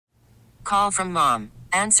call from mom.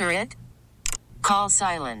 Answer it. Call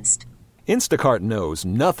silenced. Instacart knows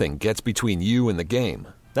nothing gets between you and the game.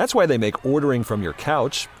 That's why they make ordering from your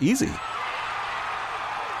couch easy.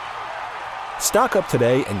 Stock up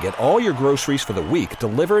today and get all your groceries for the week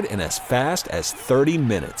delivered in as fast as 30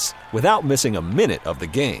 minutes without missing a minute of the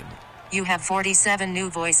game. You have 47 new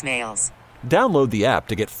voicemails. Download the app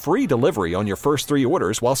to get free delivery on your first 3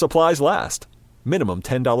 orders while supplies last. Minimum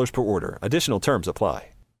 $10 per order. Additional terms apply.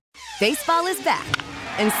 Baseball is back,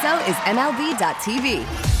 and so is MLB.tv.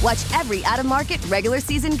 Watch every out-of-market regular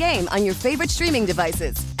season game on your favorite streaming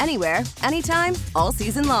devices, anywhere, anytime, all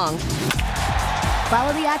season long.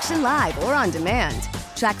 Follow the action live or on demand.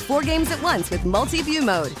 Track 4 games at once with multi-view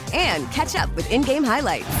mode and catch up with in-game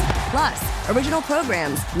highlights. Plus, original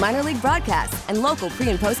programs, minor league broadcasts, and local pre-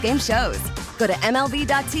 and post-game shows. Go to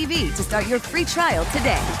MLB.tv to start your free trial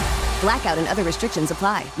today. Blackout and other restrictions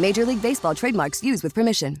apply. Major League Baseball trademarks used with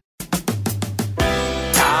permission.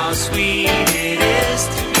 How sweet it is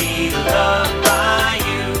to be loved by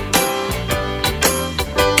you.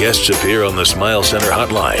 Guests appear on the Smile Center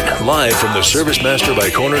hotline, live from the Service Master by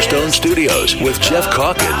Cornerstone Studios with Geoff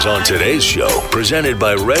Calkins on today's show, presented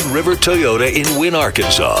by Red River Toyota in Wynn,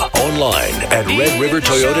 Arkansas. Online at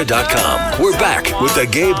redrivertoyota.com. We're back with the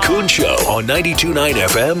Gabe Kuhn Show on 92.9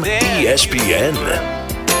 FM ESPN.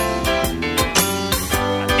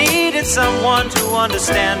 Needed someone to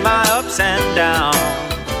understand my ups and downs.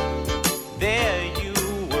 There you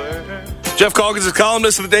were. Geoff Calkins is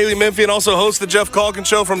columnist of the Daily Memphian, also hosts the Geoff Calkins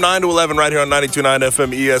Show from 9 to 11 right here on 92.9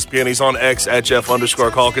 FM ESPN. He's on X at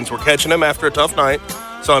Geoff_Calkins. We're catching him after a tough night,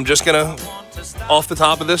 so I'm just going to, off the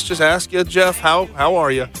top of this, just ask you, Geoff, how are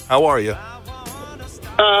you? How are you?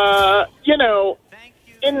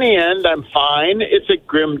 In the end, I'm fine. It's a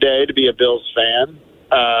grim day to be a Bills fan.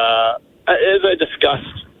 As I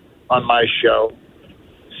discussed on my show,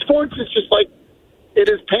 sports is just like, it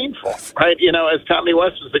is painful, right? As Tommy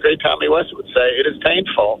West, the great Tommy West would say, it is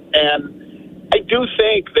painful. And I do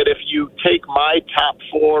think that if you take my top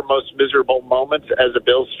 4 most miserable moments as a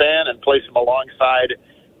Bills fan and place them alongside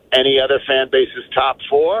any other fan base's top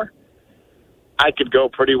 4, I could go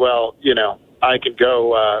pretty well, I could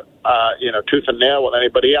go, tooth and nail with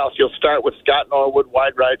anybody else. You'll start with Scott Norwood,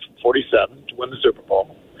 wide right from 47 to win the Super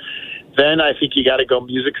Bowl. Then I think you got to go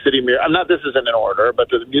Music City Miracle. This isn't in order, but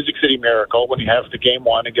the Music City Miracle when you have the game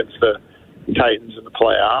 1 against the Titans in the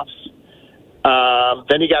playoffs.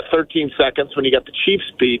 Then you got 13 seconds when you got the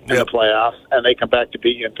Chiefs beat in the playoffs, and they come back to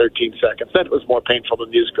beat you in 13 seconds. That was more painful than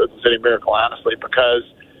Music City Miracle, honestly, because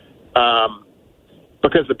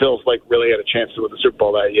the Bills really had a chance to win the Super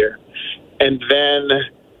Bowl that year. And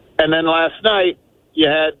then last night you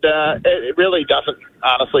had it really doesn't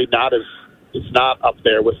honestly it's not up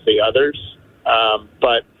there with the others,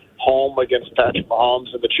 but home against Patrick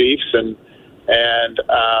Mahomes and the Chiefs and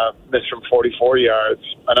missed from 44 yards,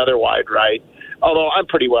 another wide right. Although I'm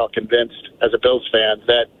pretty well convinced as a Bills fan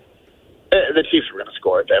that the Chiefs were going to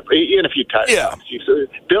score at that, even if you touch the Chiefs.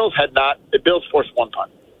 The Bills forced 1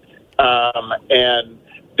 punt, and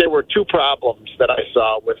there were 2 problems that I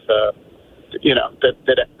saw with that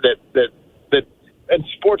and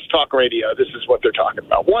sports talk radio, this is what they're talking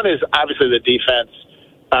about. One is obviously the defense.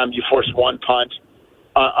 You force 1 punt.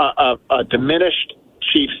 A diminished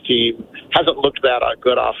Chiefs team hasn't looked that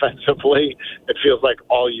good offensively, it feels like,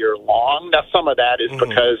 all year long. Now, some of that is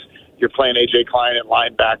because you're playing A.J. Klein at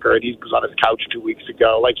linebacker, and he was on his couch 2 weeks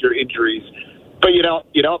ago, like your injuries. But you don't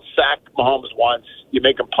sack Mahomes once. You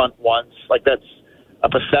make him punt once. That's a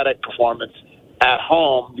pathetic performance. At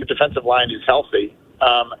home, your defensive line is healthy,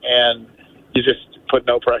 and you just put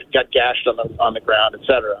no pressure, got gashed on the ground,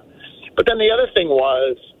 etc. But then the other thing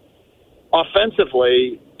was,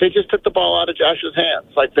 offensively, they just took the ball out of Josh's hands.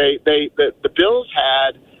 The Bills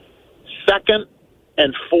had 2nd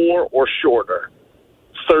and 4 or shorter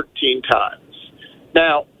 13 times.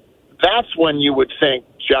 Now, that's when you would think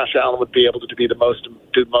Josh Allen would be able to do the most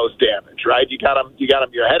damage, right? You got him.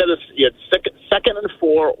 You're ahead of this. You had 2nd and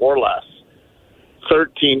 4 or less,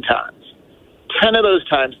 13 times. 10 of those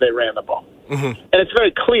times they ran the ball. And it's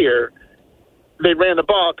very clear they ran the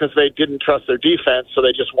ball because they didn't trust their defense, so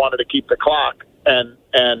they just wanted to keep the clock and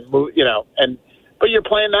move, but you're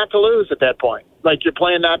playing not to lose at that point. You're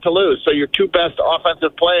playing not to lose. So your 2 best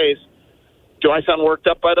offensive plays, do I sound worked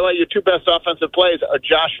up, by the way? Your 2 best offensive plays are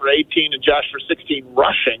Josh for 18 and Josh for 16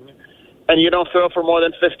 rushing, and you don't throw for more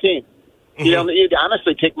than 15. You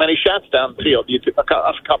honestly take many shots down the field. You took a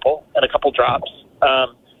couple drops.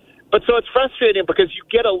 But so it's frustrating because you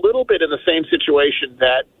get a little bit in the same situation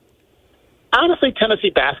that, honestly,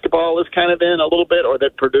 Tennessee basketball is kind of in a little bit, or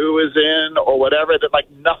that Purdue is in, or whatever, that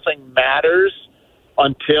nothing matters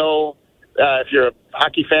until if you're a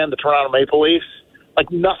hockey fan, the Toronto Maple Leafs. Like,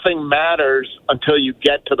 nothing matters until you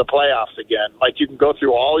get to the playoffs again. Like, you can go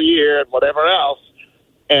through all year and whatever else,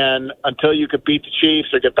 and until you could beat the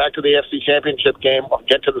Chiefs or get back to the AFC Championship game or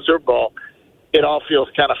get to the Super Bowl, it all feels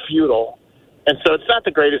kind of futile. And so it's not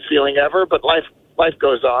the greatest feeling ever, but life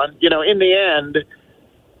goes on. You know, in the end,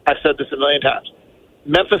 I've said this a million times,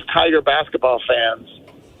 Memphis Tiger basketball fans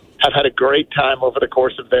have had a great time over the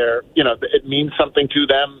course of their, you know, it means something to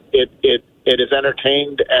them. It has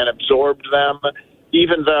entertained and absorbed them,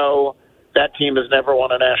 even though that team has never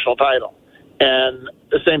won a national title. And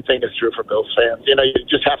the same thing is true for Bills fans. You know, you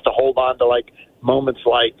just have to hold on to, like, moments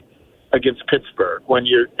like against Pittsburgh when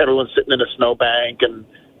everyone's sitting in a snowbank and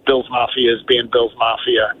Bills Mafia is being Bills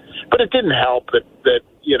Mafia. But it didn't help that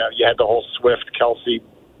you know, you had the whole Swift-Kelsey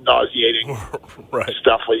nauseating right.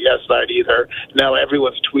 stuff last night either. Now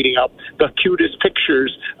everyone's tweeting up the cutest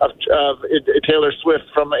pictures of Taylor Swift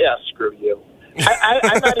from, screw you.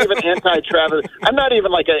 I'm not even anti-Travis. I'm not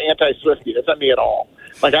even like an anti-Swiftie. That's not me at all.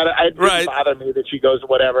 Like, it doesn't bother me that she goes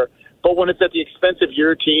whatever. But when it's at the expense of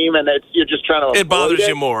your team and you're just trying to it bothers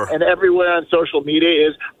you more. And everywhere on social media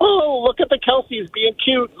is, oh, look at the Kelseys being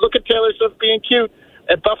cute. Look at Taylor Swift being cute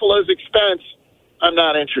at Buffalo's expense. I'm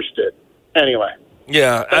not interested. Anyway.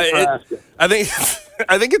 Yeah, I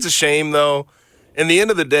think it's a shame, though. In the end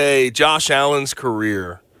of the day, Josh Allen's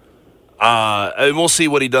career, and we'll see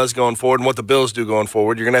what he does going forward and what the Bills do going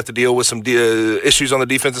forward. You're going to have to deal with some issues on the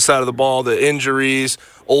defensive side of the ball, the injuries,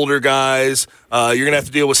 older guys. You're going to have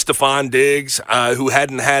to deal with Stephon Diggs, who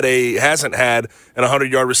hasn't had an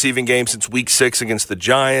 100-yard receiving game since Week 6 against the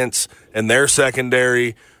Giants and their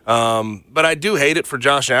secondary. But I do hate it for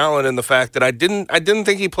Josh Allen and the fact that I didn't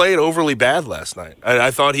think he played overly bad last night.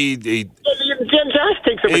 I thought he Josh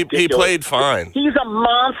takes a ridiculous. He played fine. He's a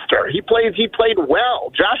monster. He played well.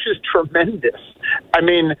 Josh is tremendous. I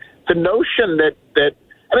mean, the notion that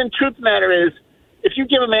truth of the matter is, if you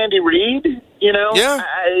give him Andy Reid, you know, yeah.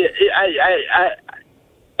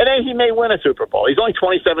 and he may win a Super Bowl. He's only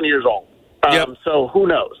 27 years old. So who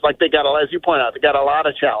knows? Like, they got, as you point out, they got a lot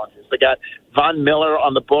of challenges. They got Von Miller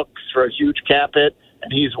on the books for a huge cap hit,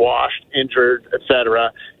 and he's washed, injured,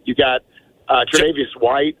 etc. You got Tre'Davious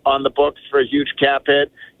White on the books for a huge cap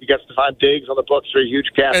hit. You got Stephon Diggs on the books for a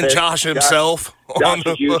huge cap hit. And Josh himself Josh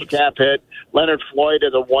a huge cap hit. Leonard Floyd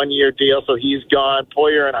has a one-year deal, so he's gone.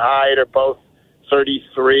 Poyer and Hyde are both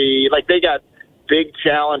 33. Like, they got big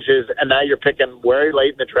challenges, and now you're picking very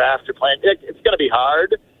late in the draft. You're playing. It's going to be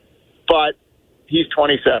hard. But he's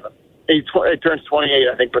 27. He turns 28,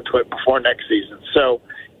 I think, before next season. So,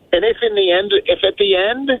 and if at the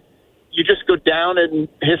end you just go down in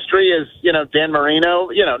history as, you know, Dan Marino,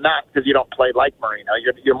 you know, not because you don't play like Marino,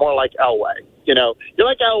 you're more like Elway. You know, you're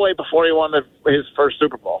like Elway before he won his first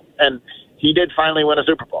Super Bowl, and he did finally win a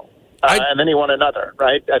Super Bowl. And then he won another,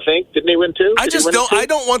 right? I think, didn't he win two? I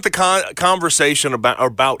don't want the conversation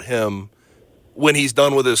about him when he's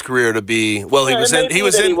done with his career to be, he was in the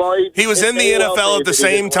NFL at the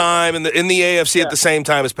same time and in the AFC at the same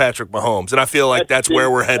time as Patrick Mahomes, and I feel like that's where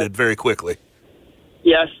we're headed very quickly.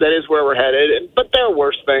 Yes, that is where we're headed, but there are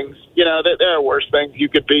worse things. You know, there are worse things. You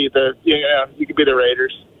could be the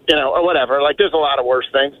Raiders, you know, or whatever. Like, there's a lot of worse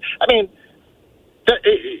things. I mean,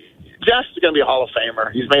 Josh is going to be a Hall of Famer.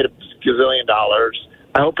 He's made $1 gazillion.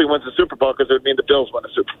 I hope he wins the Super Bowl because it would mean the Bills win the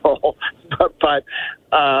Super Bowl.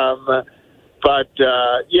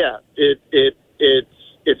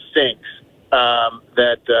 It stinks and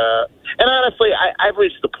honestly, I've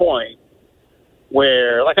reached the point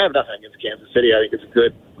where, like, I have nothing against Kansas City. I think it's a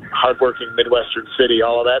good, hardworking Midwestern city,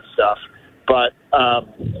 all of that stuff. But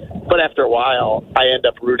after a while, I end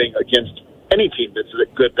up rooting against any team that's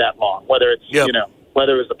good that long, whether it's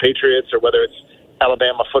whether it's the Patriots or whether it's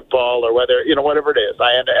Alabama football or whether, you know, whatever it is.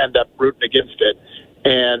 I end up rooting against it,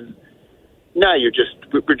 and now we're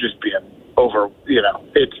just being over, you know,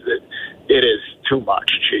 it is too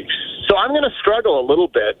much, Chiefs. So I'm going to struggle a little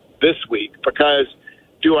bit this week because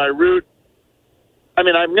I'm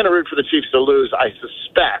going to root for the Chiefs to lose, I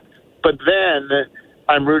suspect, but then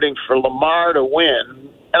I'm rooting for Lamar to win,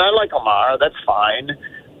 and I like Lamar, that's fine,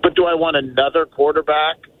 but do I want another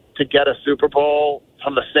quarterback to get a Super Bowl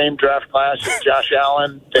from the same draft class as Josh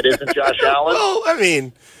Allen that isn't Josh Allen? Well, I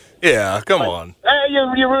mean, yeah, come on.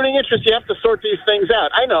 You're rooting interest. You have to sort these things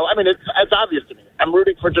out. I know. I mean, it's obvious to me. I'm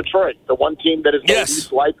rooting for Detroit, the one team that is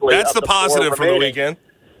least likely. That's the positive for the weekend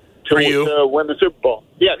for you to win the Super Bowl.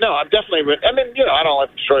 Yeah, no, I'm definitely. I mean, you know, I don't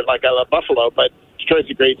like Detroit like I love Buffalo, but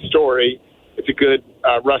Detroit's a great story. It's a good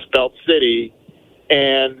Rust Belt city,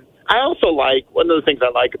 and I also like one of the things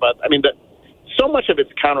I like about. I mean, so much of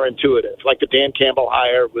it's counterintuitive. Like the Dan Campbell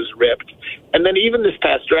hire was ripped. And then even this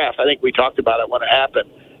past draft, I think we talked about it when it happened,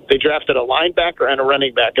 they drafted a linebacker and a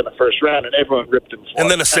running back in the first round, and everyone ripped him for it.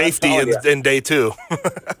 And then a safety in day two.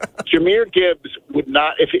 Jahmyr Gibbs would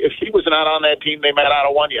not, if he was not on that team, they might not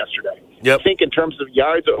have won yesterday. Yep. I think in terms of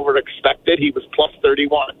yards over expected, he was plus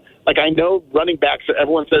 31. Like, I know running backs,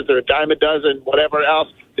 everyone says they're a dime a dozen, whatever else.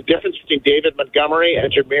 The difference between David Montgomery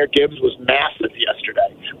and Jahmyr Gibbs was massive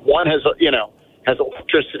yesterday. One has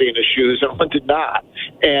electricity in his shoes, and one did not.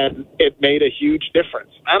 And it made a huge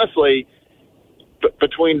difference. Honestly,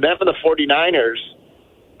 between them and the 49ers,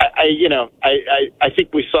 I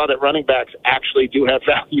think we saw that running backs actually do have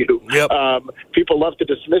value. Yep. People love to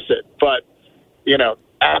dismiss it, but,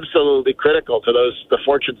 absolutely critical to the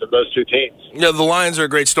fortunes of those two teams. Yeah, the Lions are a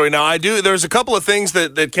great story. Now, there's a couple of things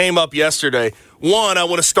that came up yesterday. One, I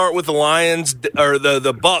want to start with the Lions, or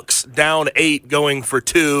the Bucks down 8 going for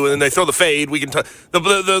 2, and then they throw the fade. We can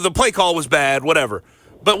the play call was bad, whatever.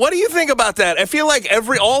 But what do you think about that? I feel like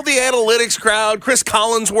all the analytics crowd, Chris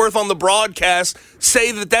Collinsworth on the broadcast,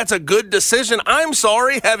 say that that's a good decision. I'm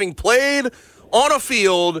sorry, having played on a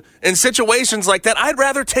field in situations like that, I'd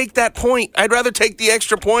rather take that point. I'd rather take the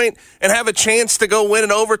extra point and have a chance to go win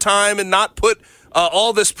in overtime and not put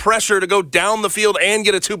all this pressure to go down the field and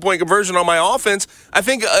get a 2-point conversion on my offense. I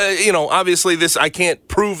think, obviously I can't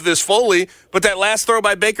prove this fully, but that last throw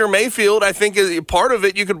by Baker Mayfield, I think part of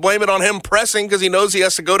it, you could blame it on him pressing because he knows he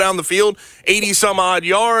has to go down the field 80-some-odd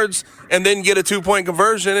yards and then get a 2-point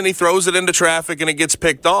conversion, and he throws it into traffic and it gets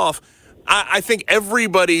picked off. I think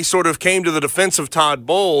everybody sort of came to the defense of Todd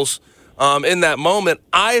Bowles in that moment.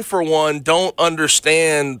 I, for one, don't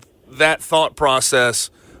understand that thought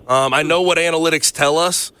process. I know what analytics tell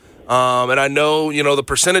us, and I know, the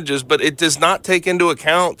percentages, but it does not take into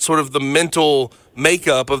account sort of the mental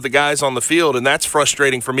makeup of the guys on the field, and that's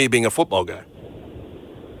frustrating for me being a football guy.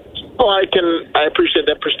 Well, I appreciate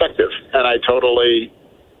that perspective, and I totally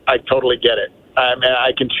get it.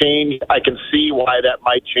 I can see why that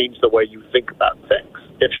might change the way you think about things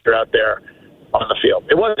if you're out there on the field.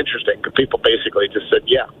 It was interesting because people basically just said,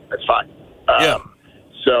 yeah, that's fine.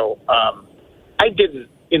 So I didn't,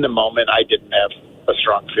 in the moment, I didn't have a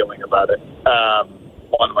strong feeling about it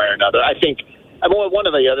one way or another. I think one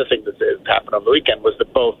of the other things that happened over the weekend was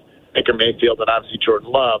that both Baker Mayfield and obviously Jordan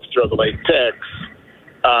Love throw the late picks.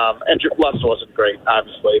 And Love wasn't great,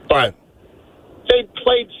 obviously, but they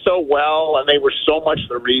played so well, and they were so much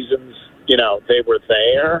the reasons, they were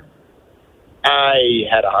there. I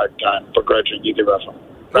had a hard time begrudging either of them.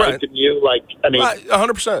 Right? Didn't you?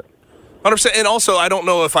 100%. 100%. And also, I don't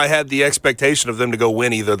know if I had the expectation of them to go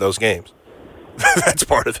win either of those games. That's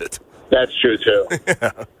part of it. That's true, too.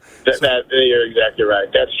 Yeah. You're exactly right.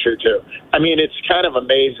 That's true, too. I mean, it's kind of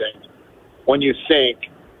amazing when you think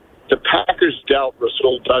the Packers dealt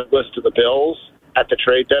Rasul Douglas to the Bills at the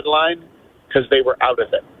trade deadline because they were out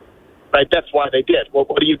of it, right? That's why they did. Well,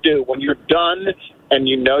 what do? When you're done and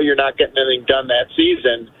you know you're not getting anything done that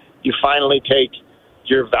season, you finally take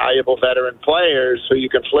your valuable veteran players who you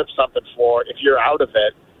can flip something for if you're out of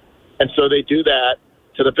it. And so they do that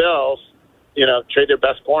to the Bills, trade their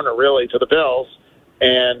best corner really to the Bills,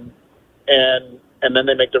 and then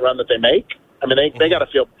they make the run that they make. I mean, they got to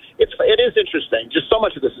feel it is interesting. Just so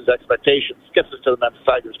much of this is expectations. It gets us to the Memphis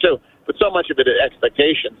Tigers too, but so much of it is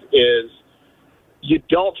expectations. Is you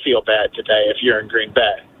don't feel bad today if you're in Green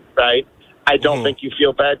Bay, right? I don't think you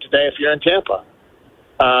feel bad today if you're in Tampa.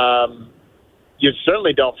 You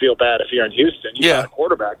certainly don't feel bad if you're in Houston. You got a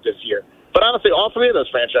quarterback this year. But honestly, all three of those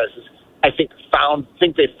franchises, I think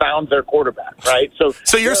they found their quarterback, right? So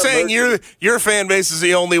you're saying your fan base is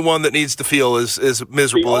the only one that needs to feel as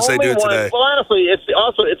miserable as they do today. Well, honestly, it's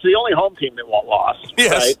the only home team that won't lost.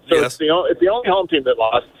 Yes, right? So it's the only home team that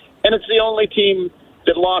lost, and it's the only team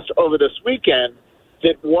that lost over this weekend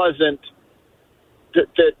that wasn't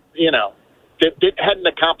that hadn't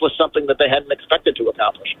accomplished something that they hadn't expected to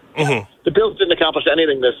accomplish. Mm-hmm. The Bills didn't accomplish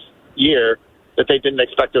anything this year that they didn't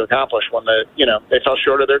expect to accomplish when they fell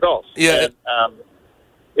short of their goals. Yeah. And,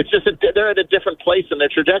 it's just they're at a different place in their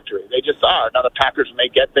trajectory. They just are. Now the Packers may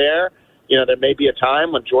get there. There may be a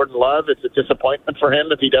time when Jordan Love, it's a disappointment for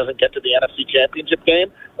him if he doesn't get to the NFC Championship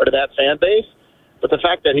game or to that fan base. But the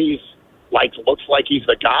fact that he's looks like he's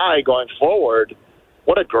the guy going forward,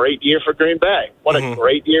 what a great year for Green Bay. What a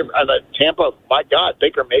great year. Tampa, my God,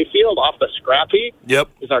 Baker Mayfield off the scrap heap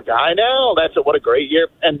is our guy now. What a great year.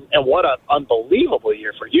 And what an unbelievable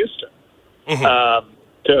year for Houston to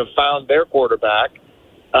have found their quarterback.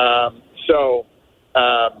 Only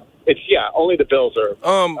the Bills are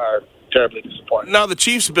terribly disappointing. Now, the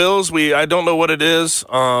Chiefs-Bills, I don't know what it is.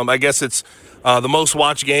 I guess it's the most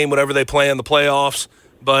watched game, whatever they play in the playoffs.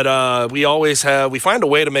 But we find a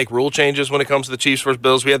way to make rule changes when it comes to the Chiefs versus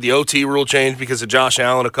Bills. We had the OT rule change because of Josh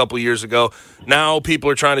Allen a couple years ago. Now people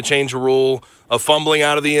are trying to change the rule of fumbling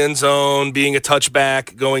out of the end zone, being a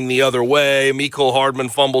touchback, going the other way. Mecole Hardman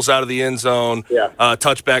fumbles out of the end zone,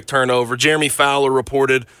 touchback turnover. Jeremy Fowler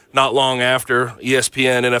reported not long after,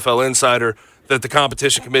 ESPN NFL Insider, that the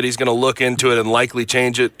competition committee is going to look into it and likely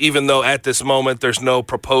change it, even though at this moment there's no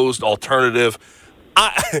proposed alternative.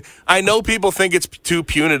 I know people think it's too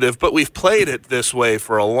punitive, but we've played it this way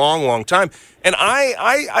for a long, long time. And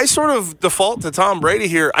I sort of default to Tom Brady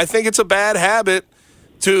here. I think it's a bad habit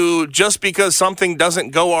to, just because something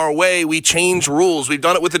doesn't go our way, we change rules. We've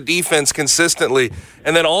done it with the defense consistently.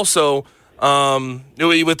 And then also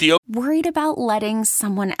with the... Worried about letting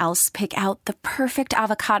someone else pick out the perfect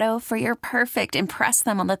avocado for your perfect impress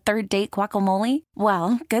them on the third date guacamole?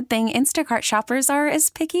 Well, good thing Instacart shoppers are as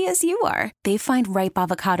picky as you are. They find ripe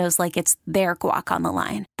avocados like it's their guac on the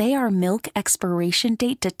line. They are milk expiration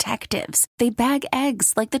date detectives. They bag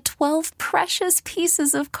eggs like the 12 precious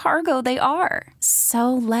pieces of cargo they are.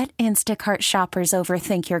 So let Instacart shoppers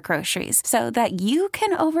overthink your groceries so that you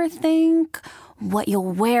can overthink what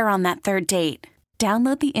you'll wear on that third date.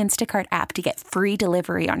 Download the Instacart app to get free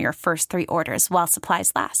delivery on your first 3 orders while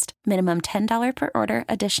supplies last. Minimum $10 per order.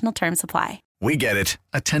 Additional terms apply. We get it.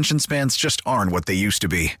 Attention spans just aren't what they used to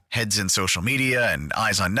be. Heads in social media and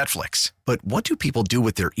eyes on Netflix. But what do people do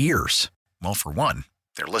with their ears? Well, for one,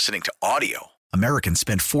 they're listening to audio. Americans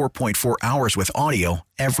spend 4.4 hours with audio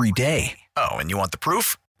every day. Oh, and you want the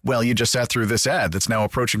proof? Well, you just sat through this ad that's now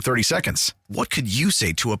approaching 30 seconds. What could you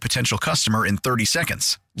say to a potential customer in 30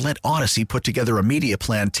 seconds? Let Odyssey put together a media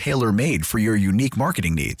plan tailor-made for your unique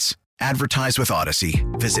marketing needs. Advertise with Odyssey.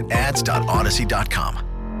 Visit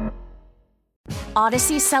ads.odyssey.com.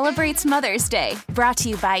 Odyssey celebrates Mother's Day, brought to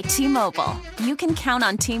you by T-Mobile. You can count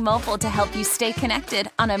on T-Mobile to help you stay connected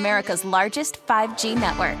on America's largest 5G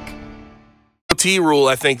network. OT rule,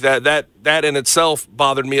 I think that in itself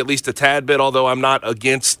bothered me at least a tad bit, although I'm not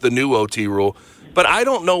against the new OT rule. But I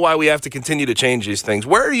don't know why we have to continue to change these things.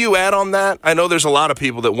 Where are you at on that? I know there's a lot of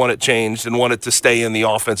people that want it changed and want it to stay in the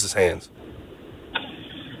offense's hands.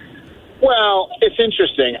 Well, it's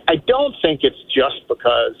interesting. I don't think it's just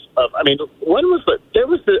because of. I mean, there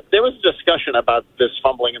was a discussion about this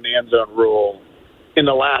fumbling in the end zone rule in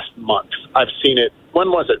the last month. I've seen it.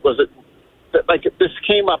 When was it? Was it like this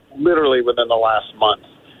came up literally within the last month?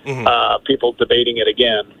 Mm-hmm. People debating it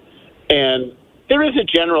again, and there is a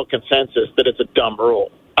general consensus that it's a dumb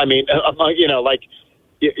rule. I mean, like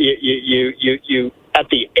you at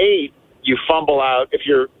the 8, you fumble out. If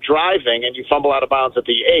you're driving and you fumble out of bounds at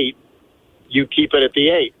the 8. You keep it at the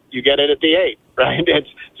 8. You get it at the 8, right? It's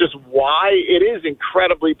just why it is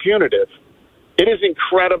incredibly punitive. It is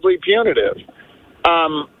incredibly punitive.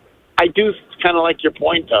 I do kind of like your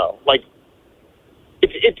point, though. Like,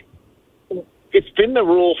 it's been the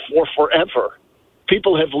rule for forever.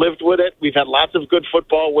 People have lived with it. We've had lots of good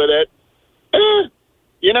football with it.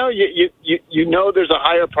 You know there's a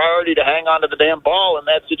higher priority to hang on to the damn ball in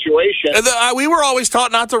that situation. We were always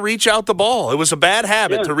taught not to reach out the ball. It was a bad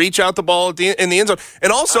habit to reach out the ball in the end zone.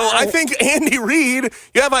 And also, I think Andy Reid,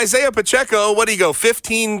 you have Isaiah Pacheco, what do you go,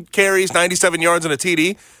 15 carries, 97 yards and a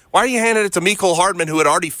TD. Why are you handing it to Mecole Hardman, who had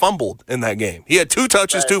already fumbled in that game? He had 2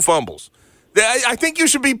 touches, 2 fumbles. I think you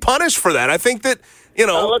should be punished for that. I think that,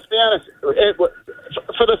 let's be honest.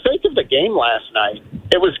 For the sake of the game last night,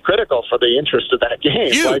 it was critical for the interest of that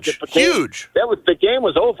game. Huge. The game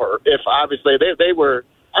was over if obviously they were.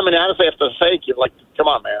 I mean, honestly, after the sake, you're like, come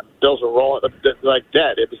on, man. Bills were rolling like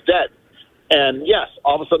dead. It was dead. And yes,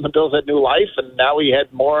 all of a sudden the Bills had new life, and now we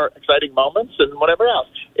had more exciting moments and whatever else.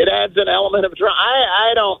 It adds an element of drama.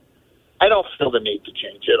 I don't feel the need to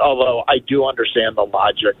change it, although I do understand the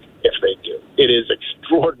logic if they do. It is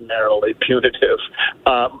extraordinarily punitive.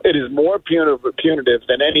 It is more punitive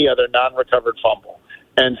than any other non-recovered fumble.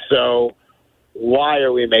 And so why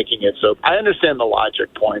are we making it so? I understand the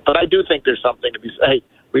logic point, but I do think there's something to be said. Hey,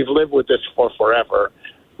 we've lived with this for forever.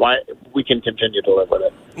 Why we can continue to live with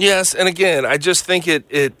it. Yes, and again, I just think it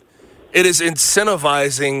is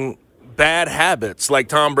incentivizing bad habits, like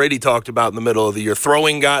Tom Brady talked about in the middle of the year.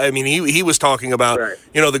 Throwing guy. I mean, he was talking about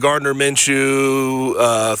the Gardner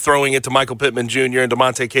Minshew throwing it to Michael Pittman Jr. and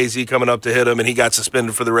DeMonte KZ coming up to hit him, and he got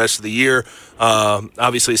suspended for the rest of the year.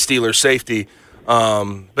 Obviously, Steelers safety,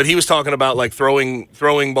 but he was talking about like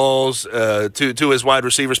throwing balls to his wide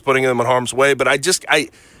receivers, putting them in harm's way. But I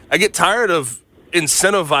get tired of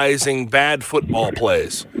incentivizing bad football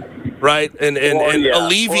plays, right? And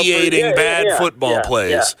alleviating bad football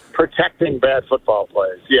plays. Yeah. Protecting bad football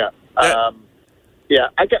plays. Yeah.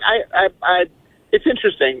 It's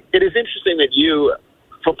interesting. It is interesting that you,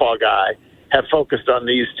 football guy, have focused on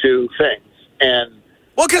these two things. And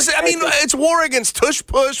well, because, it's war against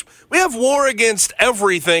tush-push. We have war against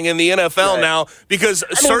everything in the NFL now because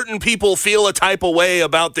certain people feel a type of way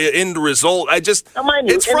about the end result. It's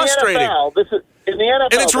frustrating. In the NFL,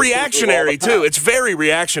 and it's reactionary, too. It's very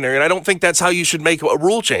reactionary, and I don't think that's how you should make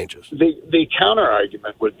rule changes. The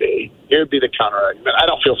counter-argument would be, here would be the counter-argument. I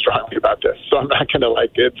don't feel strongly about this, so I'm not going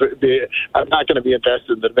to I'm not going to be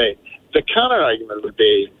invested in the debate. The counter-argument would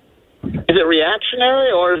be, is it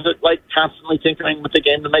reactionary, or is it like constantly tinkering with the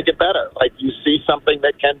game to make it better? Like you see something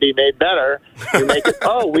that can be made better, you make it.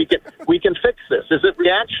 We can fix this. Is it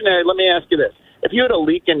reactionary? Let me ask you this: if you had a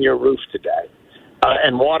leak in your roof today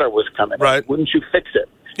and water was coming, in, wouldn't you fix it?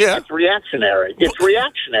 Yeah, it's reactionary. It's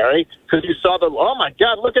reactionary because you saw oh my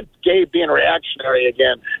God, look at Gabe being reactionary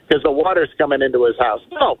again because the water's coming into his house.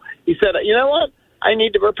 No, he said, you know what? I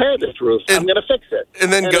need to repair this roof. I'm going to fix it.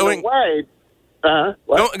 And then going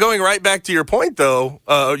right back to your point, though,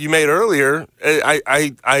 you made earlier,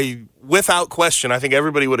 I without question, I think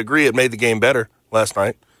everybody would agree it made the game better last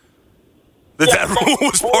night. That rule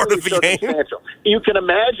was part of the game. You can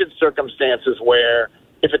imagine circumstances where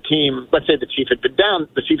if a team, let's say the Chiefs had been down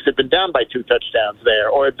by 2 touchdowns there,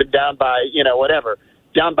 or had been down by,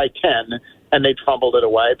 down by 10, and they'd fumbled it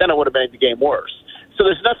away, then it would have made the game worse. So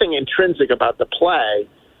there's nothing intrinsic about the play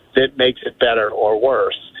that makes it better or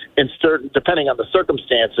worse. Depending on the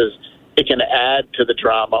circumstances, it can add to the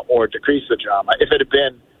drama or decrease the drama. If it had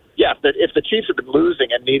been, if the Chiefs had been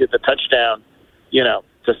losing and needed the touchdown,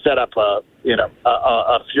 to set up a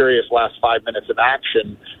furious last 5 minutes of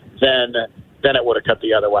action, then it would have cut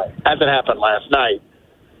the other way. As it happened last night,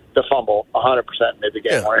 the fumble 100% made the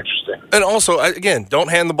game more interesting. And also, again, don't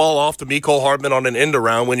hand the ball off to Mecole Hardman on an end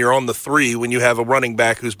around when you're on the 3, when you have a running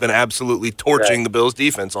back who's been absolutely torching the Bills'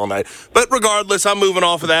 defense all night. But regardless, I'm moving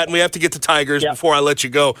off of that, and we have to get to Tigers before I let you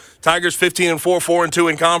go. Tigers 15-4, 4-2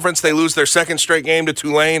 in conference. They lose their second straight game to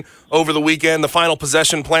Tulane over the weekend. The final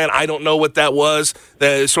possession plan, I don't know what that was.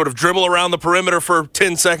 They sort of dribble around the perimeter for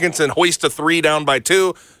 10 seconds and hoist a 3 down by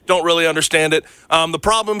 2. Don't really understand it. The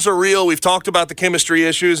problems are real. We've talked about the chemistry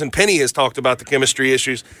issues, and Penny has talked about the chemistry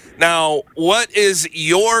issues. Now, what is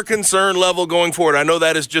your concern level going forward? I know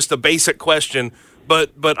that is just a basic question,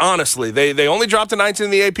 but honestly, they only dropped to 19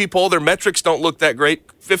 in the AP poll. Their metrics don't look that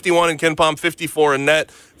great. 51 in KenPom, 54 in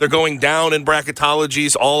net. They're going down in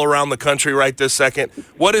bracketologies all around the country right this second.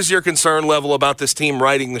 What is your concern level about this team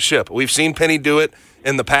riding the ship? We've seen Penny do it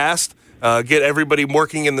in the past. Get everybody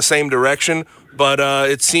working in the same direction, but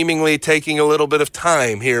it's seemingly taking a little bit of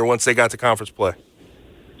time here once they got to conference play.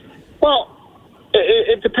 Well,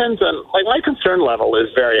 it depends on, my concern level is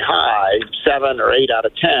very high, 7 or 8 out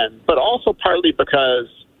of 10, but also partly because,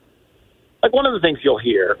 one of the things you'll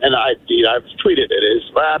hear, and I've tweeted it, is,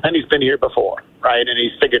 Penny's been here before, right, and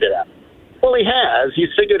he's figured it out. Well, he has. He's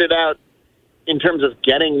figured it out in terms of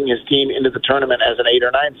getting his team into the tournament as an 8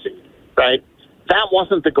 or 9 seed, right? That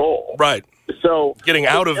wasn't the goal. Right. So getting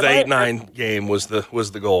out of the 8-9 game was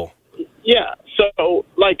the goal. Yeah. So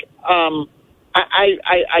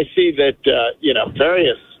I see that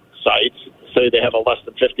various sites say they have a less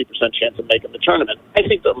than 50% chance of making the tournament. I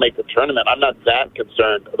think they'll make the tournament. I'm not that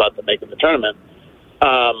concerned about them making the tournament.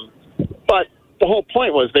 But the whole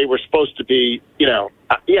point was they were supposed to be, they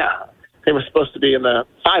were supposed to be in the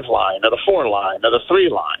 5 line or the 4 line or the 3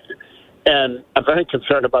 line. And I'm very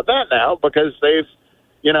concerned about that now because they've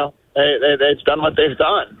done what they've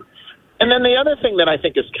done. And then the other thing that I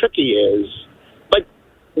think is tricky is,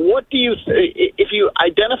 what do you if you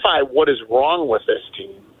identify what is wrong with this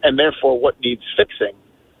team and therefore what needs fixing,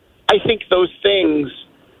 I think those things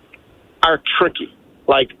are tricky.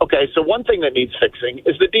 So one thing that needs fixing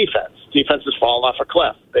is the defense. Defense has fallen off a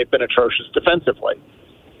cliff. They've been atrocious defensively.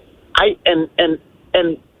 And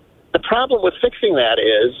the problem with fixing that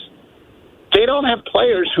is they don't have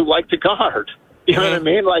players who like to guard. You know what I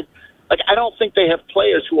mean? I don't think they have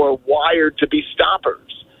players who are wired to be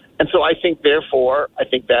stoppers. And so I think that's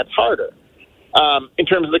harder. In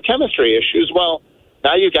terms of the chemistry issues, well,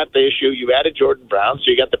 now you got the issue. You added Jordan Brown,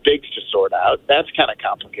 so you got the bigs to sort out. That's kind of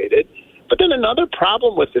complicated. But then another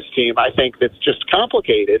problem with this team, I think, that's just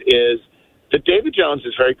complicated is that David Jones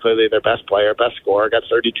is very clearly their best player, best scorer, got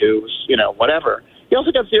 32s, whatever. He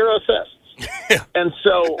also got 0 assists. And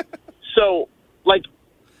so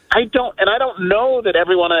I don't know that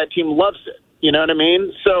everyone on that team loves it. You know what I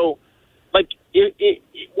mean? So,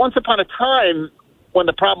 once upon a time, when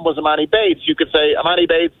the problem was Amani Bates, you could say, Amani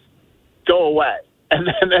Bates, go away. And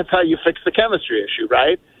then that's how you fix the chemistry issue,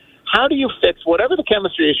 right? How do you fix whatever the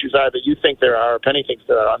chemistry issues are that you think there are, or Penny thinks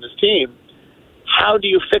there are on this team? How do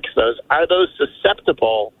you fix those? Are those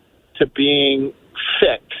susceptible to being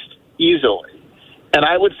fixed easily? And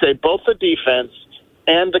I would say both the defense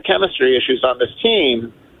and the chemistry issues on this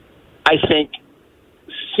team, I think,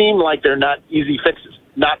 seem like they're not easy fixes.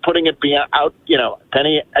 Not putting it out,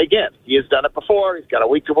 Penny, again, he has done it before. He's got a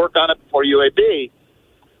week to work on it before UAB.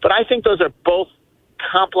 But I think those are both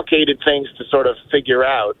complicated things to sort of figure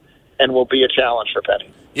out and will be a challenge for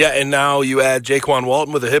Penny. Yeah, and now you add Jaquan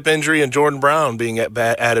Walton with a hip injury and Jordan Brown being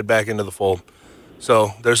added back into the fold.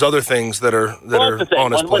 So there's other things that are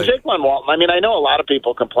on his plate. When Jaquan Walton, I know a lot of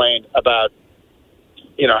people complain about,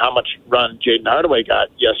 how much run Jaden Hardaway got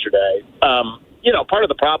yesterday. Part of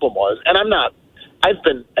the problem was, and I've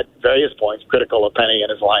been at various points critical of Penny and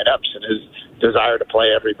his lineups and his desire to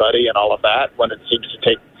play everybody and all of that when it seems to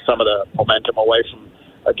take some of the momentum away from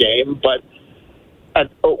a game. But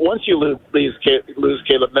once you lose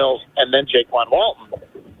Caleb Mills and then Jaquan Walton,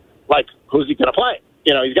 who's he going to play?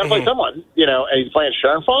 He's got to play someone, and he's playing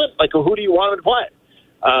Schoenfeld. Who do you want him to play?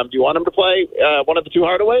 Do you want him to play one of the two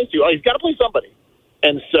Hardaways? He's got to play somebody.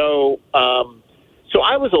 And so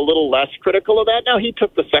I was a little less critical of that. Now, he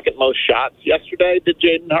took the second most shots yesterday, did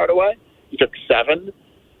Jaden Hardaway. He took 7.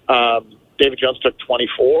 David Jones took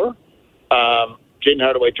 24. Jaden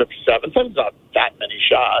Hardaway took 7. So it's not that many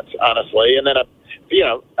shots, honestly. And then,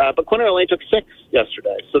 but Quinterly only took 6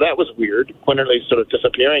 yesterday. So that was weird. Quinterly's sort of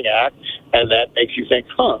disappearing act, and that makes you think,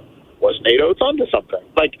 was Nate Oates onto something?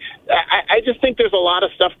 I just think there's a lot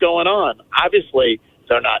of stuff going on. Obviously,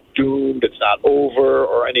 they're not doomed. It's not over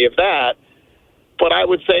or any of that. But I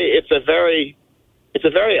would say it's a very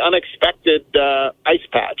unexpected ice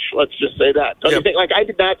patch. Let's just say that. Don't you think? I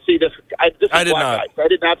did not see this. I did not. Ice. I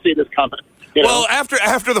did not see this coming. Well,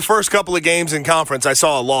 after the first couple of games in conference, I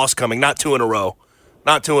saw a loss coming. Not 2 in a row.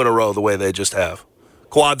 Not 2 in a row the way they just have.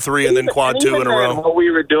 Quad 3 and then quad 2 in a row. What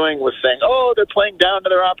we were doing was saying, they're playing down to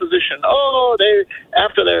their opposition.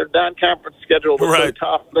 After their non-conference schedule was so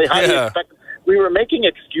tough, they highly expected. We were making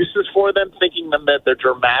excuses for them, thinking that they're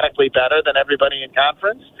dramatically better than everybody in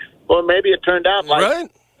conference. Well, maybe it turned out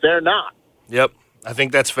they're not. Yep. I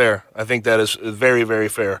think that's fair. I think that is very, very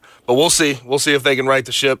fair. But we'll see. We'll see if they can right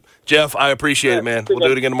the ship. Jeff, I appreciate it, man. We'll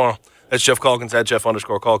do it again tomorrow. That's Geoff Calkins, at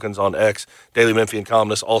Jeff_Calkins on X, Daily Memphian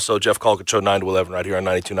columnist. Also, Geoff Calkins Show 9 to 11 right here on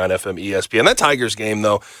 92.9 FM ESPN. That Tigers game,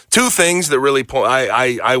 though, 2 things that really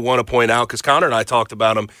I want to point out, because Connor and I talked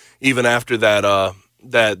about them even after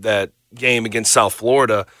that game against South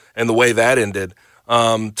Florida and the way that ended.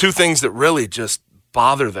 2 things that really just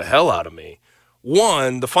bother the hell out of me.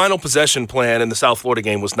 One, the final possession plan in the South Florida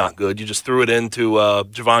game was not good. You just threw it into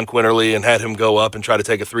Javon Quinterly and had him go up and try to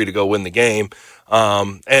take a 3 to go win the game.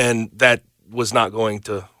 And that was not going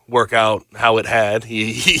to work out how it had.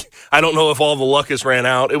 I don't know if all the luck has ran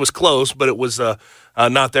out. It was close, but it was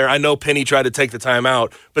not there. I know Penny tried to take the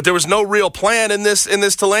timeout, but there was no real plan in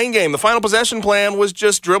this Tulane game. The final possession plan was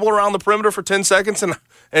just dribble around the perimeter for 10 seconds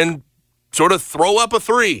and sort of throw up a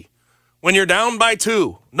 3. When you're down by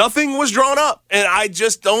 2, nothing was drawn up. And I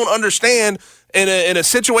just don't understand in a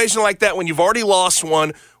situation like that, when you've already lost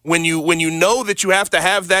one, when you know that you have to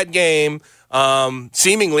have that game,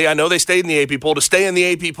 seemingly, I know they stayed in the AP poll, to stay in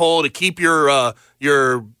the AP poll, to keep your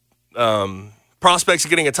prospects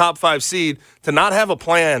of getting a top 5 seed, to not have a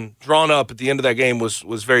plan drawn up at the end of that game was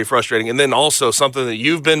very frustrating. And then also something that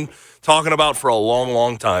you've been talking about for a long,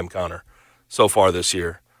 long time, Connor, so far this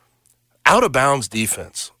year. Out-of-bounds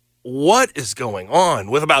defense. What is going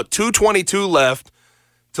on? With about 2:22 left,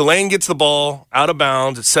 Tulane gets the ball out of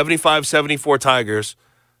bounds. It's 75-74 Tigers.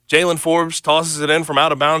 Jalen Forbes tosses it in from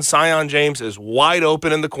out of bounds. Sion James is wide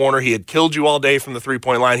open in the corner. He had killed you all day from the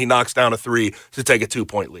 3-point line. He knocks down a 3 to take a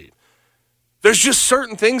 2-point lead. There's just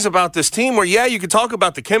certain things about this team where, you could talk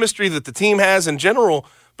about the chemistry that the team has in general,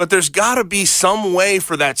 but there's got to be some way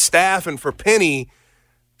for that staff and for Penny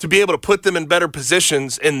to be able to put them in better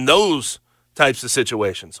positions in those types of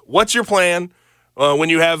situations. What's your plan when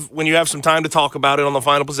you have some time to talk about it on the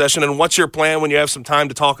final possession, and what's your plan when you have some time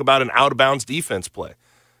to talk about an out-of-bounds defense play?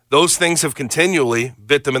 Those things have continually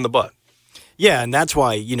bit them in the butt. Yeah, and that's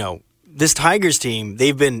why, this Tigers team,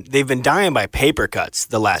 they've been dying by paper cuts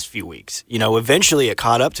the last few weeks. Eventually it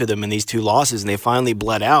caught up to them in these 2 losses, and they finally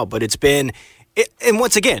bled out, but it's been and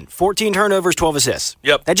once again, 14 turnovers, 12 assists.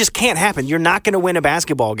 Yep. That just can't happen. You're not going to win a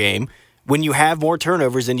basketball game when you have more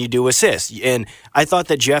turnovers than you do assists. And I thought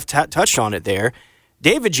that Jeff touched on it there.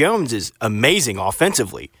 David Jones is amazing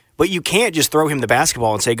offensively, But you can't just throw him the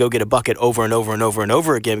basketball and say, go get a bucket over and over and over and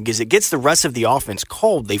over again, because it gets the rest of the offense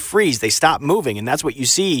cold. They freeze. They stop moving. And that's what you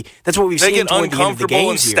see. That's what we've seen toward the end of the game. They get uncomfortable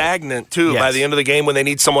and stagnant, too, by the end of the game when they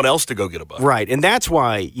need someone else to go get a bucket. Right. And that's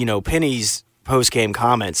why, Penny's post-game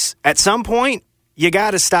comments, at some point, you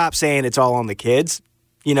got to stop saying it's all on the kids.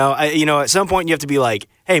 At some point, you have to be like,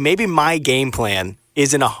 hey, maybe my game plan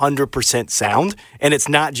isn't 100% sound, and it's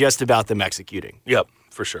not just about them executing. Yep.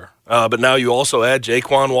 For sure. But now you also add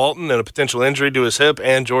Jaquan Walton and a potential injury to his hip,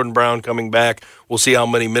 and Jordan Brown coming back. We'll see how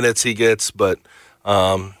many minutes he gets, but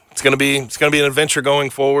it's going to be an adventure going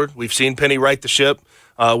forward. We've seen Penny right the ship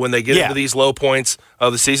when they get into these low points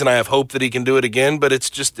of the season. I have hope that he can do it again, but it's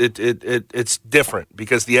just it's different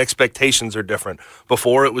because the expectations are different.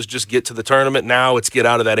 Before it was just get to the tournament. Now it's get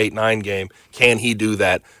out of that 8-9 game. Can he do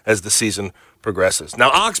that as the season progresses?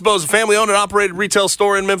 Now, Oxbow is a family-owned and operated retail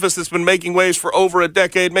store in Memphis that's been making waves for over a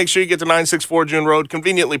decade. Make sure you get to 964 June Road,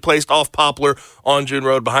 conveniently placed off Poplar on June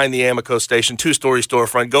Road behind the Amico station, 2-story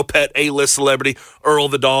storefront. Go pet A-list celebrity Earl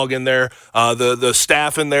the dog in there. The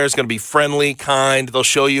staff in there is going to be friendly, kind. They'll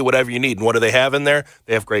show you whatever you need. And what do they have in there?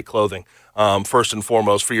 They have great clothing. First and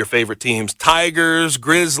foremost, for your favorite teams, Tigers,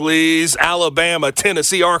 Grizzlies, Alabama,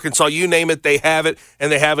 Tennessee, Arkansas, you name it, they have it,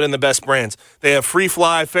 and they have it in the best brands. They have Free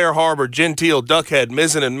Fly, Fair Harbor, Gentile, Duckhead,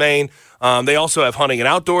 Mizzen, and Maine. They also have hunting and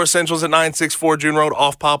outdoor essentials at 964 June Road,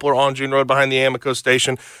 off Poplar on June Road behind the Amico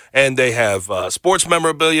station. And they have sports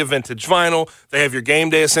memorabilia, vintage vinyl. They have your game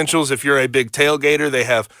day essentials if you're a big tailgater. They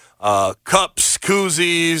have cups,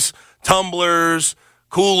 koozies, tumblers,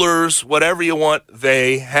 coolers, whatever you want,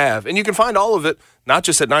 they have. And you can find all of it, not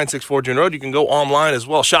just at 964 June Road. You can go online as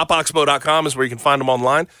well. ShopOxbow.com is where you can find them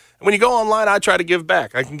online. And when you go online, I try to give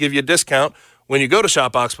back. I can give you a discount. When you go to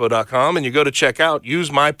ShopOxbow.com and you go to checkout,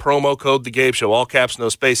 use my promo code, The Gabe Show, all caps, no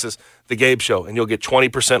spaces, The Gabe Show, and you'll get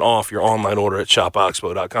 20% off your online order at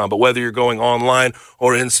ShopOxbow.com. But whether you're going online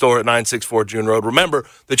or in-store at 964 June Road, remember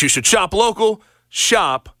that you should shop local,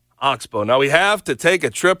 shop Oxbow. Now, we have to take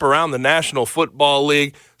a trip around the National Football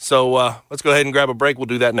League, so let's go ahead and grab a break. We'll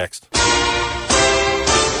do that next.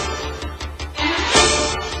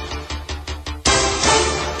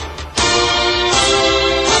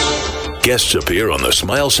 Guests appear on the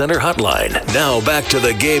Smile Center hotline. Now back to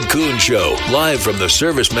the Gabe Kuhn Show, live from the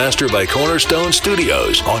Service Master by Cornerstone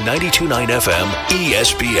Studios on 92.9 FM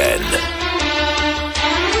ESPN.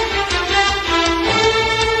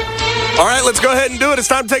 All right, let's go ahead and do it. It's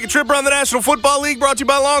time to take a trip around the National Football League, brought to you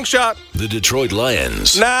by Longshot. The Detroit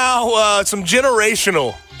Lions. Now, some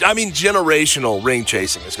generational ring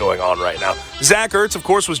chasing is going on right now. Zach Ertz, of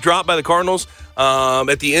course, was dropped by the Cardinals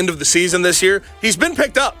at the end of the season this year. He's been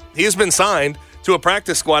picked up. He has been signed to a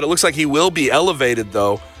practice squad. It looks like he will be elevated,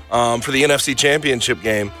 though, for the NFC Championship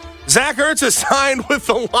game. Zach Ertz is signed with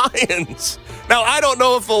the Lions. Now, I don't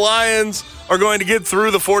know if the Lions are going to get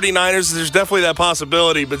through the 49ers. There's definitely that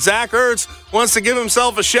possibility. But Zach Ertz wants to give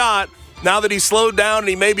himself a shot now that he's slowed down and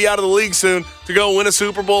he may be out of the league soon to go win a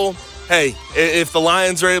Super Bowl. Hey, if the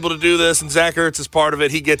Lions are able to do this and Zach Ertz is part of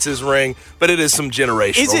it, he gets his ring. But it is some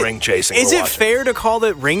generational ring chasing. Is it fair to call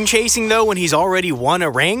it ring chasing, though, when he's already won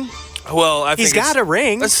a ring? Well, I think he's got a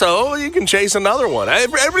ring. So you can chase another one.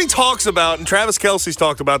 Everybody talks about, and Travis Kelce's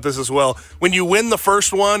talked about this as well, when you win the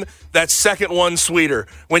first one, that second one's sweeter.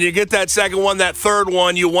 When you get that second one, that third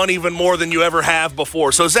one, you want even more than you ever have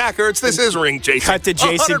before. So Zach Ertz, this is ring chasing. Cut to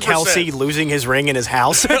Jason 100%. Kelce losing his ring in his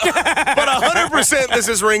house. But 100% this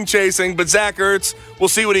is ring chasing. But Zach Ertz, we'll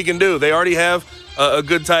see what he can do. They already have a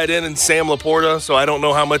good tight end in Sam Laporta, so I don't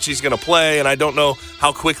know how much he's going to play, and I don't know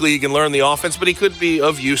how quickly he can learn the offense, but he could be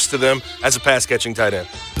of use to them as a pass-catching tight end.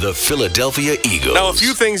 The Philadelphia Eagles. Now, a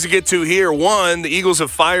few things to get to here. One, the Eagles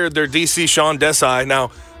have fired their DC, Sean Desai.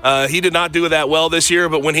 Now, he did not do that well this year,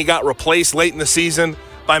 but when he got replaced late in the season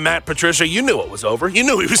by Matt Patricia, you knew it was over. You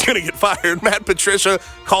knew he was going to get fired. Matt Patricia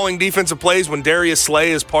calling defensive plays when Darius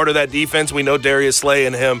Slay is part of that defense. We know Darius Slay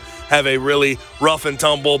and him have a really rough and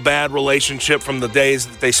tumble, bad relationship from the days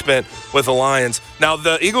that they spent with the Lions. Now,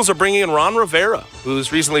 the Eagles are bringing in Ron Rivera, who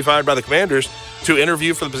was recently fired by the Commanders, to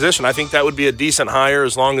interview for the position. I think that would be a decent hire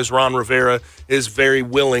as long as Ron Rivera is very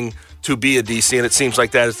willing to be a DC, and it seems like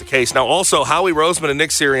that is the case. Now, also, Howie Roseman and Nick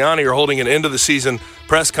Sirianni are holding an end-of-the-season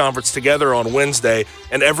press conference together on Wednesday,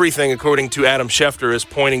 and everything, according to Adam Schefter, is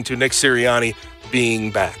pointing to Nick Sirianni being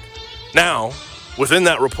back. Now, within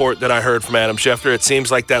that report that I heard from Adam Schefter, it seems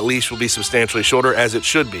like that leash will be substantially shorter, as it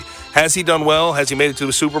should be. Has he done well? Has he made it to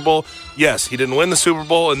the Super Bowl? Yes, he didn't win the Super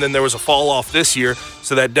Bowl, and then there was a fall-off this year,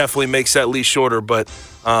 so that definitely makes that leash shorter, but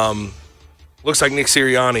looks like Nick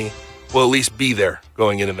Sirianni will at least be there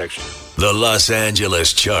going into next year. The Los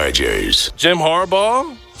Angeles Chargers. Jim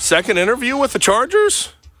Harbaugh, second interview with the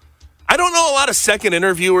Chargers? I don't know a lot of second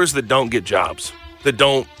interviewers that don't get jobs, that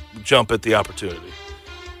don't jump at the opportunity.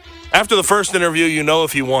 After the first interview, you know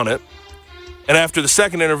if you want it. And after the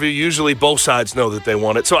second interview, usually both sides know that they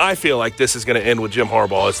want it. So I feel like this is going to end with Jim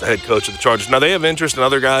Harbaugh as the head coach of the Chargers. Now, they have interest in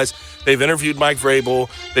other guys. They've interviewed Mike Vrabel.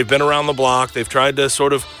 They've been around the block. They've tried to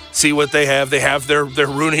sort of see what they have. They have their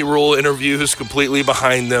Rooney Rule interviews completely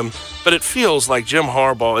behind them. But it feels like Jim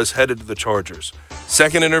Harbaugh is headed to the Chargers.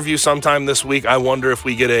 Second interview sometime this week. I wonder if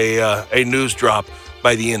we get a news drop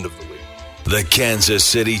by the end of the week. The Kansas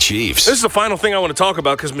City Chiefs. This is the final thing I want to talk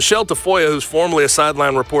about because Michelle Tafoya, who's formerly a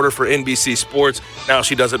sideline reporter for NBC Sports, now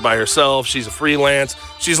she does it by herself. She's a freelance.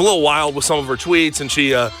 She's a little wild with some of her tweets, and she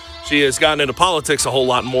has gotten into politics a whole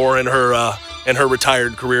lot more in her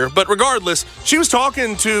retired career. But regardless, she was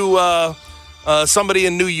talking to somebody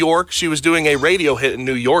in New York. She was doing a radio hit in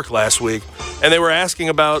New York last week, and they were asking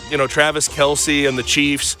about Travis Kelce and the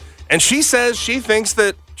Chiefs, and she says she thinks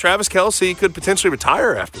that Travis Kelce could potentially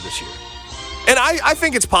retire after this year. And I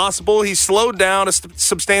think it's possible. He's slowed down a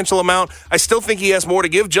substantial amount. I still think he has more to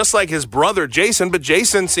give, just like his brother, Jason. But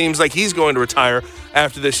Jason seems like he's going to retire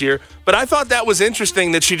after this year. But I thought that was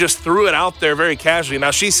interesting that she just threw it out there very casually.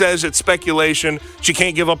 Now, she says it's speculation. She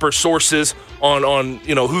can't give up her sources on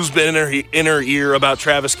who's been in her ear about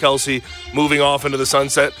Travis Kelce moving off into the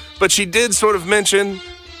sunset. But she did sort of mention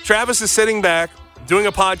Travis is sitting back, doing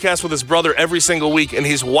a podcast with his brother every single week, and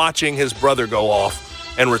he's watching his brother go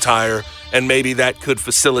off and retire. And maybe that could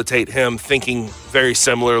facilitate him thinking very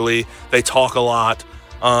similarly. They talk a lot,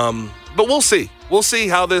 but we'll see. We'll see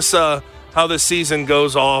how this season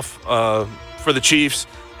goes off for the Chiefs.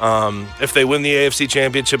 If they win the AFC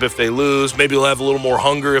Championship, if they lose, maybe we'll have a little more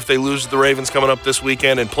hunger if they lose to the Ravens coming up this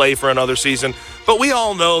weekend and play for another season. But we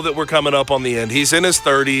all know that we're coming up on the end. He's in his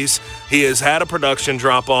 30s. He has had a production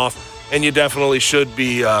drop off, and you definitely should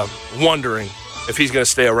be wondering if he's going to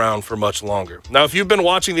stay around for much longer. Now, if you've been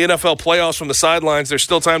watching the NFL playoffs from the sidelines, there's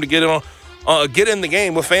still time to get in the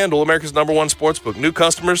game with FanDuel, America's #1 sportsbook. New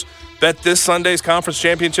customers bet this Sunday's conference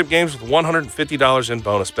championship games with $150 in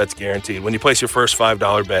bonus bets guaranteed when you place your first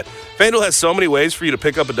 $5 bet. FanDuel has so many ways for you to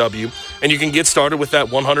pick up a W, and you can get started with that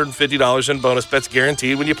 $150 in bonus bets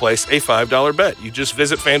guaranteed when you place a $5 bet. You just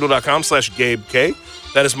visit FanDuel.com/GabeK.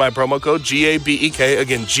 That is my promo code, GABEK.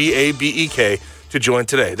 Again, GABEK. To join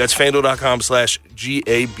today. That's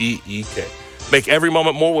FanDuel.com/GABEK. Make every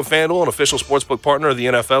moment more with FanDuel, an official sportsbook partner of the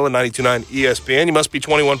NFL and 92.9 ESPN. You must be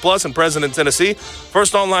 21 plus and present in Tennessee.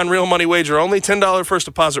 First online real money wager only. $10 first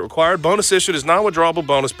deposit required. Bonus issued is non-withdrawable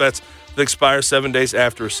bonus bets that expire 7 days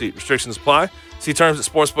after receipt. Restrictions apply. See terms at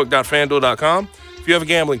sportsbook.fanduel.com. If you have a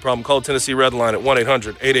gambling problem, call Tennessee Red Line at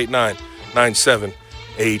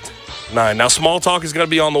 1-800-889-9789. Now, small talk is going to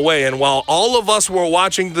be on the way, and while all of us were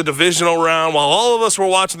watching the divisional round, while all of us were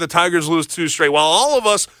watching the Tigers lose 2 straight, while all of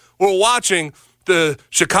us were watching the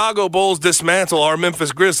Chicago Bulls dismantle our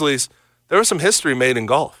Memphis Grizzlies, there was some history made in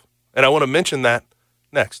golf, and I want to mention that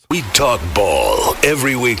next. We talk ball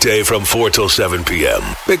every weekday from 4 till 7 p.m.,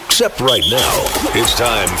 except right now. It's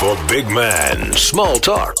time for Big Man Small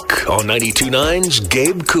Talk on 92.9's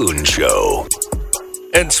Gabe Kuhn Show.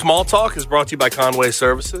 And Small Talk is brought to you by Conway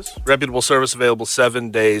Services. Reputable service available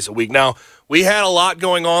 7 days a week. Now, we had a lot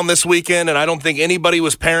going on this weekend, and I don't think anybody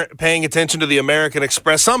was paying attention to the American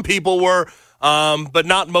Express. Some people were, but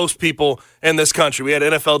not most people in this country. We had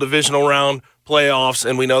NFL divisional round playoffs,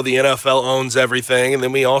 and we know the NFL owns everything. And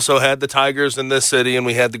then we also had the Tigers in this city, and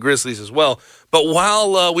we had the Grizzlies as well. But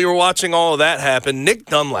while we were watching all of that happen, Nick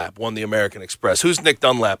Dunlap won the American Express. Who's Nick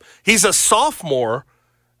Dunlap? He's a sophomore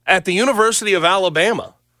at the University of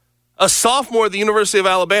Alabama. A sophomore at the University of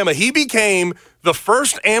Alabama. He became the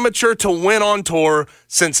first amateur to win on tour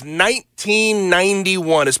since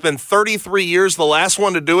 1991. It's been 33 years. The last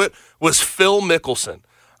one to do it was Phil Mickelson.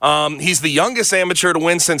 He's the youngest amateur to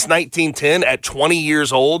win since 1910 at 20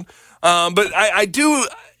 years old. But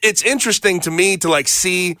it's interesting to me to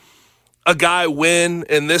see a guy win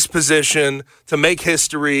in this position, to make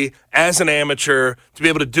history as an amateur, to be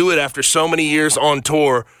able to do it after so many years on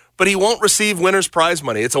tour. But he won't receive winner's prize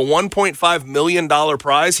money. It's a $1.5 million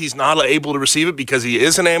prize. He's not able to receive it because he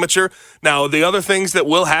is an amateur. Now, the other things that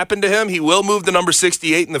will happen to him, he will move to number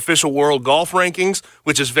 68 in the official world golf rankings,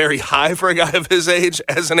 which is very high for a guy of his age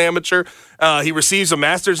as an amateur. He receives a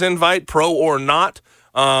Masters invite, pro or not.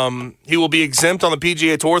 He will be exempt on the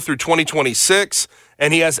PGA Tour through 2026,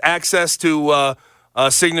 and he has access to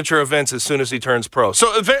signature events as soon as he turns pro.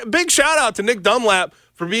 So a big shout-out to Nick Dunlap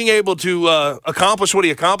for being able to accomplish what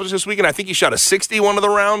he accomplished this weekend. I think he shot a 60 one of the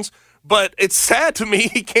rounds, but it's sad to me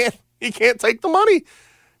he can't take the money.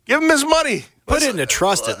 Give him his money. Put it in a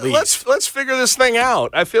trust at least. Let's figure this thing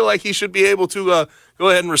out. I feel like he should be able to go go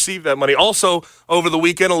ahead and receive that money. Also, over the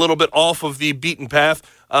weekend, a little bit off of the beaten path,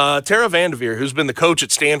 Tara Vanderveer, who's been the coach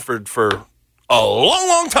at Stanford for a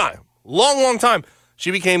long time.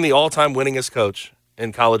 She became the all-time winningest coach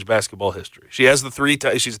in college basketball history. She has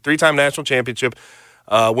she's a three-time national championship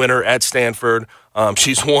winner at Stanford.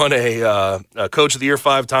 She's won a Coach of the Year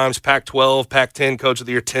 5 times, Pac-12, Pac-10 Coach of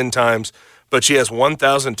the Year 10 times, but she has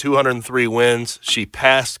 1,203 wins. She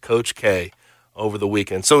passed Coach K over the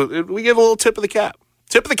weekend. So we give a little tip of the cap.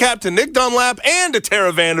 Tip of the cap to Nick Dunlap and to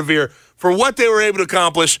Tara Vanderveer for what they were able to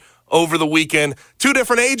accomplish over the weekend. 2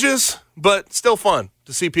 different ages, but still fun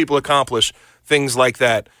to see people accomplish things like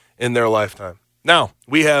that in their lifetime. Now,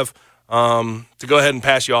 we have to go ahead and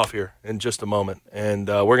pass you off here in just a moment. And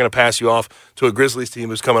we're going to pass you off to a Grizzlies team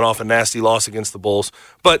who's coming off a nasty loss against the Bulls.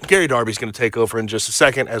 But Gary Darby's going to take over in just a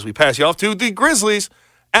second as we pass you off to the Grizzlies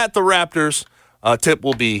at the Raptors. Tip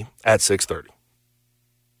will be at 6:30.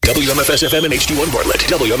 WMFS-FM and HD1 Bartlett.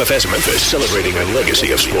 WMFS Memphis, celebrating a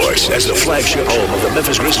legacy of sports as the flagship home of the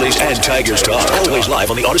Memphis Grizzlies and Tigers Talk. Always live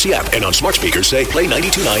on the Odyssey app and on smart speakers. Say Play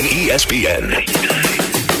 92.9 ESPN.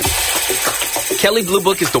 Kelley Blue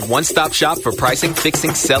Book is the one-stop shop for pricing,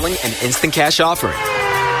 fixing, selling, and instant cash offering.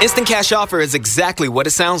 Instant cash offer is exactly what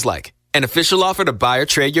it sounds like. An official offer to buy or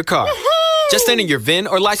trade your car. Just enter your VIN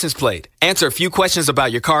or license plate, answer a few questions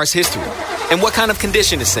about your car's history, and what kind of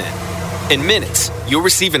condition it's in. In minutes, you'll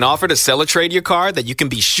receive an offer to sell or trade your car that you can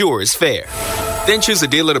be sure is fair. Then choose a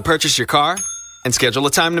dealer to purchase your car and schedule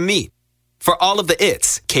a time to meet. For all of the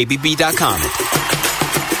its, KBB.com.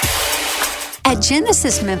 At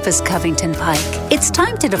Genesis Memphis Covington Pike, it's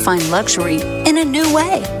time to define luxury in a new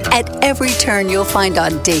way. At every turn, you'll find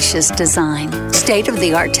audacious design,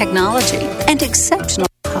 state-of-the-art technology, and exceptional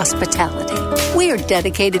hospitality. We are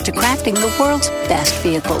dedicated to crafting the world's best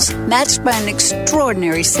vehicles, matched by an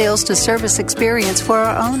extraordinary sales-to-service experience for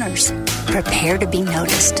our owners. Prepare to be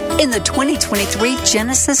noticed in the 2023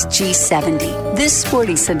 Genesis G70. This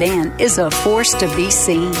sporty sedan is a force to be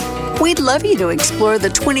seen. We'd love you to explore the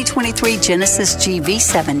 2023 Genesis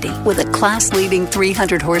GV70 with a class-leading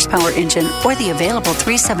 300-horsepower engine or the available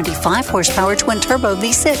 375-horsepower twin-turbo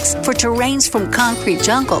V6 for terrains from concrete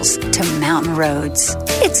jungles to mountain roads.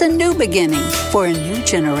 It's a new beginning for a new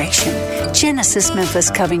generation. Genesis Memphis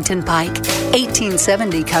Covington Pike,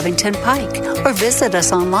 1870 Covington Pike, or visit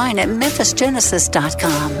us online at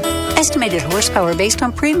memphisgenesis.com. Estimated horsepower based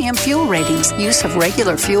on premium fuel ratings. Use of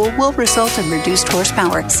regular fuel will result in reduced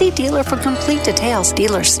horsepower. See dealer for complete details.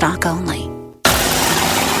 Dealer stock only.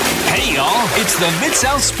 Hey, y'all. It's the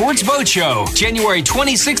Mid-South Sports Boat Show, January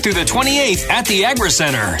 26th through the 28th at the Agri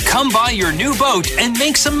Center. Come buy your new boat and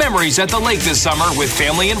make some memories at the lake this summer with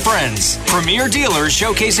family and friends. Premier dealers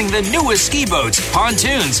showcasing the newest ski boats,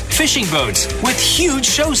 pontoons, fishing boats with huge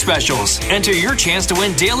show specials. Enter your chance to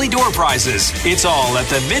win daily door prizes. It's all at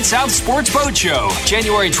the Mid-South Sports Boat Show,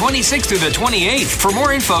 January 26th through the 28th. For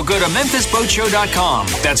more info, go to memphisboatshow.com.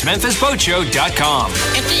 That's memphisboatshow.com.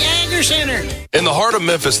 At the Agri Center. In the heart of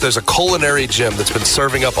Memphis, there's a culinary gem that's been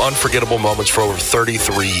serving up unforgettable moments for over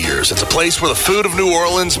 33 years. It's a place where the food of New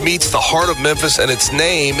Orleans meets the heart of Memphis, and its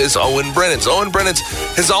name is Owen Brennan's. Owen Brennan's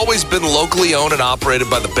has always been locally owned and operated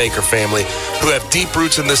by the Baker family, who have deep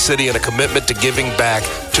roots in this city and a commitment to giving back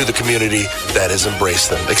to the community that has embraced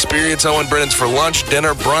them. Experience Owen Brennan's for lunch,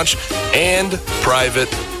 dinner, brunch, and private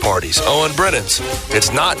parties. Owen Brennan's,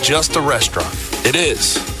 it's not just a restaurant. It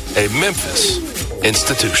is a Memphis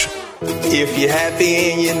institution. If you're happy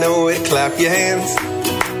and you know it, clap your hands.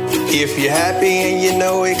 If you're happy and you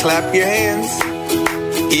know it, clap your hands.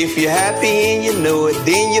 If you're happy and you know it,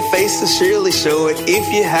 then your face will surely show it.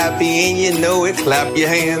 If you're happy and you know it, clap your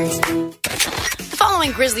hands.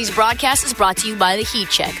 Following Grizzlies broadcast is brought to you by The Heat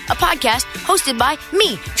Check, a podcast hosted by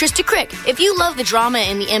me, Trista Crick. If you love the drama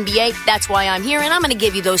in the NBA, that's why I'm here, and I'm going to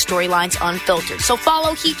give you those storylines unfiltered. So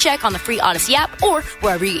follow Heat Check on the free Odyssey app or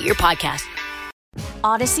wherever you get your podcast.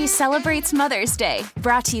 Odyssey celebrates Mother's Day,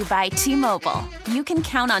 brought to you by T-Mobile. You can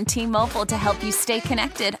count on T-Mobile to help you stay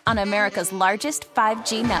connected on America's largest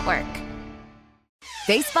 5G network.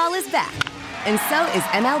 Baseball is back, and so is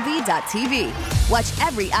MLB.tv. Watch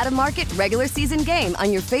every out-of-market regular season game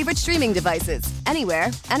on your favorite streaming devices, anywhere,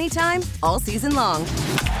 anytime, all season long.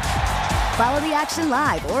 Follow the action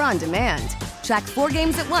live or on demand. Track 4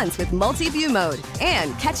 games at once with multi-view mode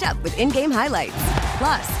and catch up with in-game highlights.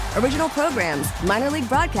 Plus, original programs, minor league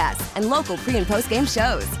broadcasts, and local pre- and post-game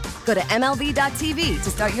shows. Go to MLB.tv to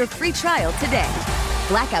start your free trial today.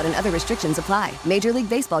 Blackout and other restrictions apply. Major League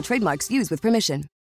Baseball trademarks used with permission.